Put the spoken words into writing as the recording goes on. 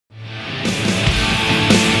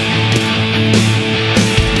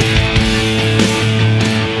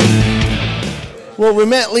Well, we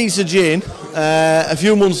met Lisa Jane a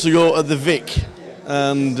few months ago at the Vic,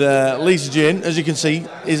 and Lisa Jane, as you can see,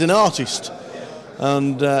 is an artist.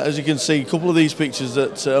 And as you can see, a couple of these pictures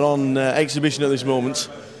that are on exhibition at this moment,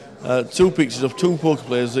 two pictures of two poker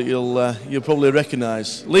players that you'll probably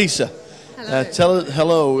recognise. Lisa, hello.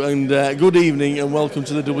 Hello and good evening and welcome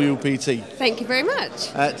to the WPT. Thank you very much.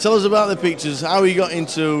 Tell us about the pictures, how you got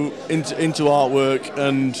into artwork,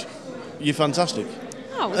 and you're fantastic.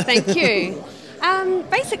 Oh, well, thank you.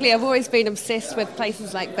 Basically, I've always been obsessed with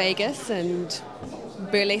places like Vegas and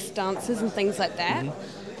burlesque dances and things like that.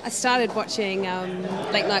 I started watching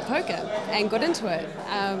late night poker and got into it.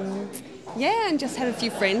 And just had a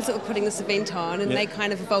few friends that were putting this event on, and they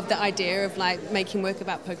kind of evolved the idea of like making work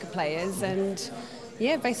about poker players. And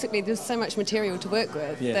basically there's so much material to work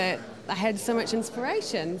with that I had so much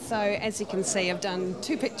inspiration. So as you can see, I've done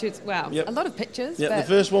two pictures, a lot of pictures. Yeah, the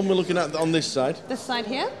first one we're looking at on this side. This side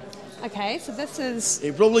here. Okay, so this is.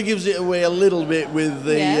 It probably gives it away a little bit with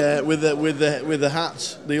the with the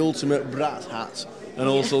hat, the ultimate brat hat, and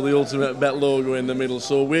also the ultimate bet logo in the middle.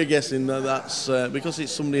 So we're guessing that that's because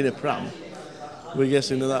it's somebody in a pram. We're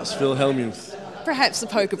guessing that that's Phil Hellmuth. Perhaps the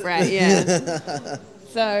poker brat, yeah.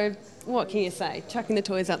 So what can you say? Chucking the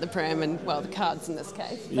toys out the pram and the cards in this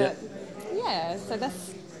case. But so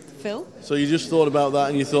that's Phil. So you just thought about that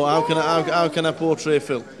and you thought, how can I portray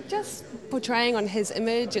Phil? Just portraying on his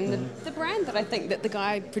image and the brand that I think that the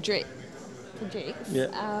guy projects.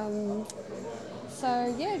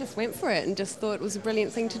 Just went for it and just thought it was a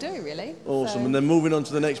brilliant thing to do, really. Awesome. And then moving on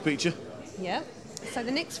to the next picture. Yeah. So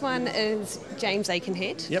the next one is James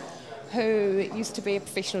Aikenhead, who used to be a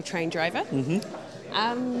professional train driver.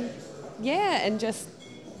 And just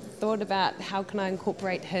thought about how can I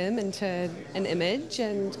incorporate him into an image,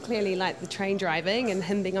 and clearly like the train driving and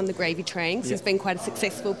him being on the gravy train, so he's been quite a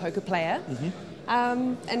successful poker player.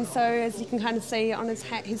 And so as you can kind of see on his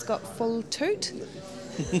hat, he's got full toot.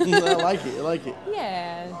 I like it.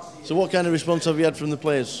 Yeah. So what kind of response have you had from the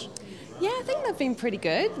players? Yeah, I think they've been pretty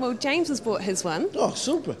good. Well, James has bought his one. Oh,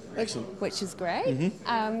 super. Excellent. Which is great.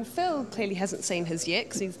 Phil clearly hasn't seen his yet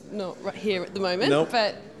because he's not right here at the moment. Nope.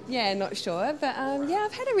 But not sure. But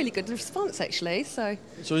I've had a really good response actually. So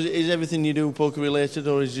is everything you do poker related,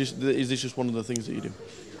 or is this just one of the things that you do?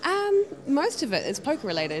 Most of it is poker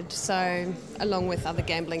related, so along with other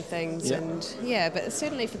gambling things, but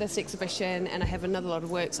certainly for this exhibition, and I have another lot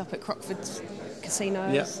of works up at Crockford's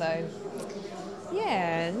Casino, so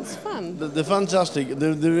it's fun. They're fantastic.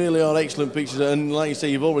 They really are excellent pictures, and like you say,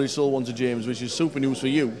 you've already sold one to James, which is super news for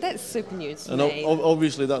you. That's super news for me. And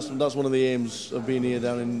obviously that's one of the aims of being here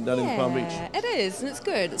down in Palm Beach. It is, and it's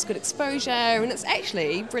good. It's good exposure, and it's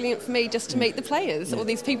actually brilliant for me just to meet the players, all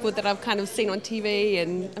these people that I've kind of seen on TV,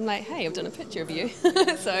 and I'm like, hey, I've done a picture of you.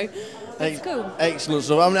 So that's cool. Excellent.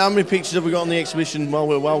 So how many pictures have we got on the exhibition while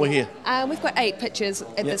we're here? We've got 8 pictures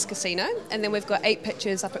at this casino, and then we've got 8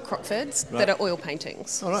 pictures up at Crockford's that are oil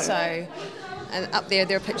paintings. All right. So, and up there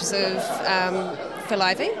are pictures of Phil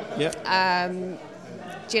Ivey,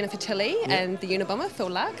 Jennifer Tilley, and the Unabomber, Phil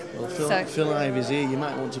Lark. Well, Phil Ivey's here. You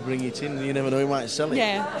might want to bring it in. You never know, he might sell it.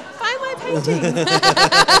 Yeah, buy my painting.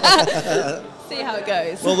 See how it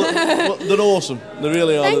goes. Well, they're awesome. They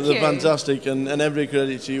really are. Thank they're you. Fantastic, and every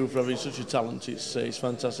credit to you for having such a talent. It's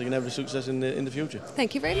fantastic, and every success in the future.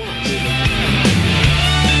 Thank you very much.